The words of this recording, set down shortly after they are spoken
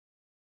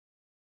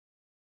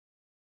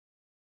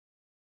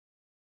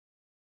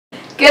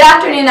Good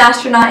afternoon,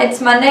 astronaut. It's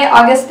Monday,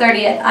 August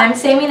 30th. I'm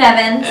Sammy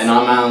Nevins. And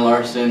I'm Alan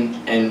Larson,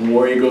 and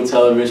War Eagle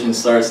Television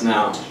starts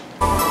now.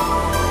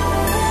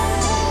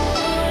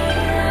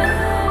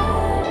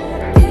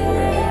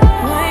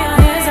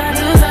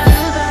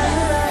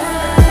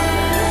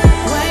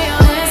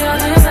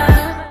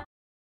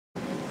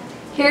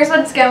 Here's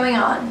what's going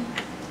on.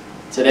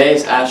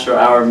 Today's Astro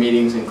Hour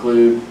meetings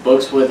include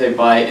Books with a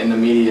Bite in the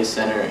Media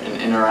Center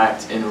and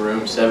Interact in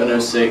room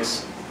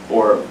 706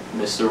 or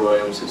Mr.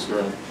 Williams'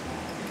 room.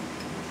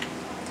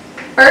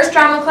 First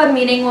Drama Club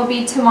meeting will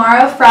be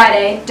tomorrow,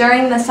 Friday,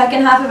 during the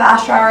second half of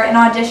Astro Hour, and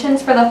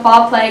auditions for the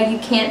fall play You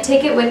Can't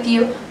Take It With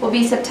You will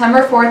be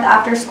September 4th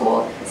after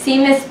school. See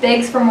Miss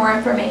Biggs for more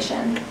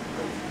information.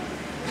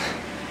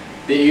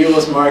 The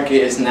Eagles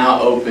Market is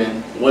now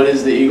open. What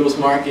is the Eagles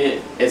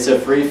Market? It's a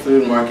free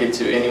food market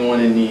to anyone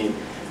in need.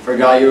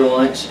 Forgot your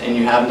lunch and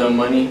you have no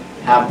money?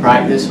 Have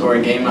practice or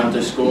a game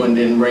after school and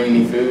didn't bring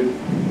any food?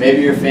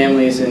 Maybe your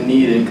family is in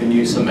need and could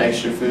use some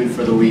extra food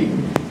for the week.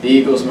 The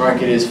Eagles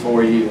Market is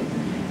for you.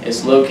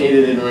 It's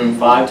located in room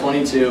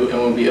 522 and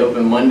will be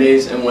open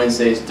Mondays and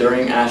Wednesdays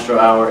during Astro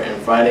Hour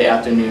and Friday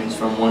afternoons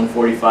from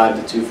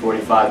 1:45 to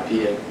 2:45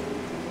 p.m.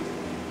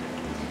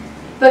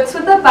 Books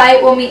with a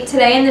Bite will meet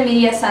today in the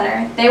Media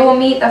Center. They will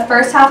meet the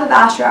first half of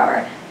Astro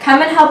Hour.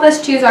 Come and help us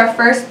choose our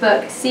first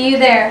book. See you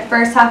there,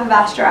 first half of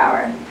Astro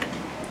Hour.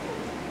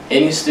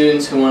 Any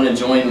students who want to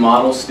join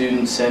Model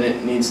Student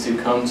Senate needs to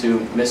come to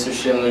Mr.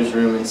 Schindler's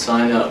room and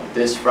sign up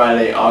this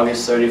Friday,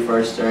 August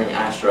 31st during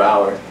Astro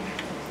Hour.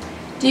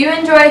 Do you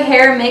enjoy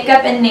hair,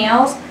 makeup, and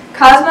nails?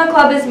 Cosmo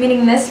Club is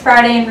meeting this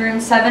Friday in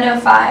room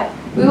 705.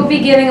 We will be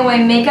giving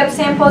away makeup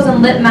samples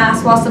and lip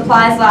masks while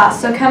supplies last,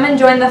 so come and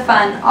join the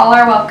fun. All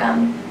are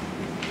welcome.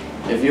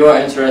 If you are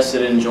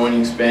interested in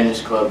joining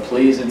Spanish Club,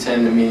 please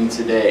attend the meeting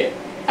today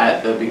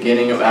at the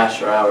beginning of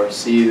Astro Hour.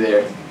 See you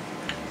there.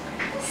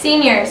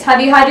 Seniors,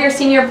 have you had your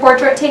senior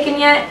portrait taken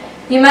yet?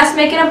 You must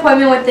make an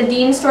appointment with the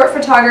Dean Stewart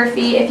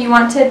Photography if you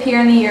want to appear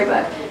in the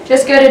yearbook.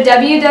 Just go to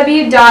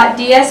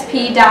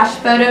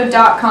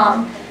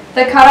www.dsp-photo.com.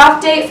 The cutoff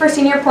date for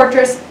senior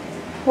portraits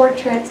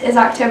is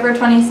October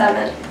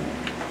 27th.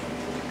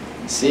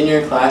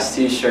 Senior class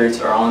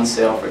t-shirts are on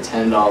sale for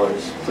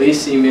 $10.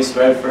 Please see Miss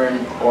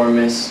Redfern or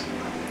Miss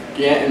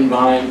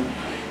Gantenbein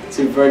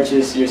to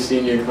purchase your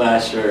senior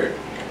class shirt.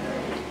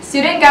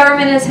 Student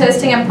Government is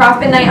hosting a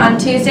profit night on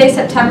Tuesday,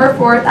 September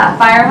 4th at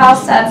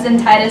Firehouse Subs in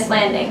Titus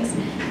Landings.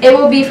 It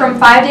will be from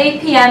 5 to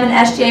 8 p.m. and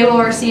SGA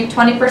will receive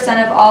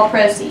 20% of all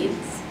proceeds.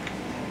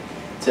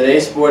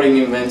 Today's sporting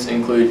events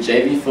include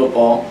JV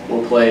football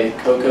will play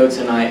Cocoa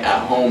tonight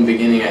at home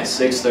beginning at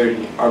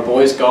 6:30. Our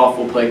boys golf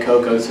will play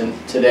Cocoa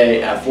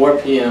today at 4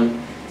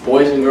 p.m.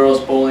 Boys and girls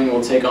bowling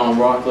will take on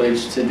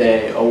Rockledge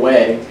today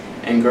away,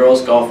 and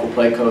girls golf will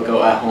play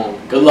Cocoa at home.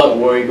 Good luck,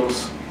 War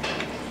Eagles.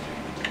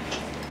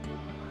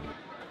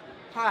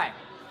 Hi,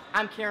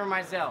 I'm Cameron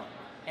Mizell,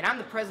 and I'm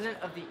the president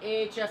of the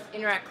AHS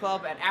Interact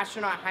Club at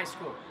Astronaut High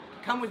School.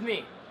 Come with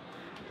me.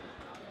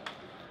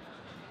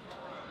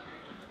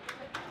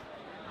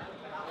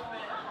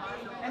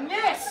 And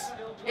this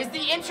is the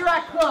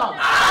Interact Club.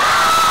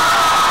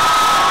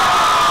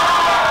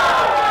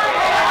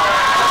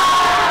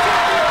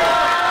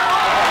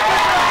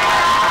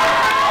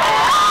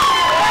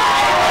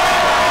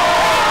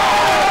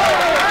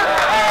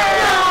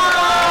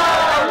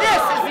 And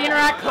this is the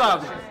Interact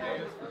Club.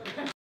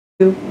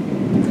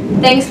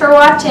 Thanks for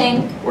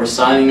watching. We're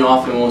signing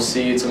off and we'll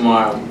see you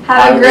tomorrow.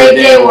 Have a great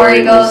day, War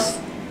Eagles.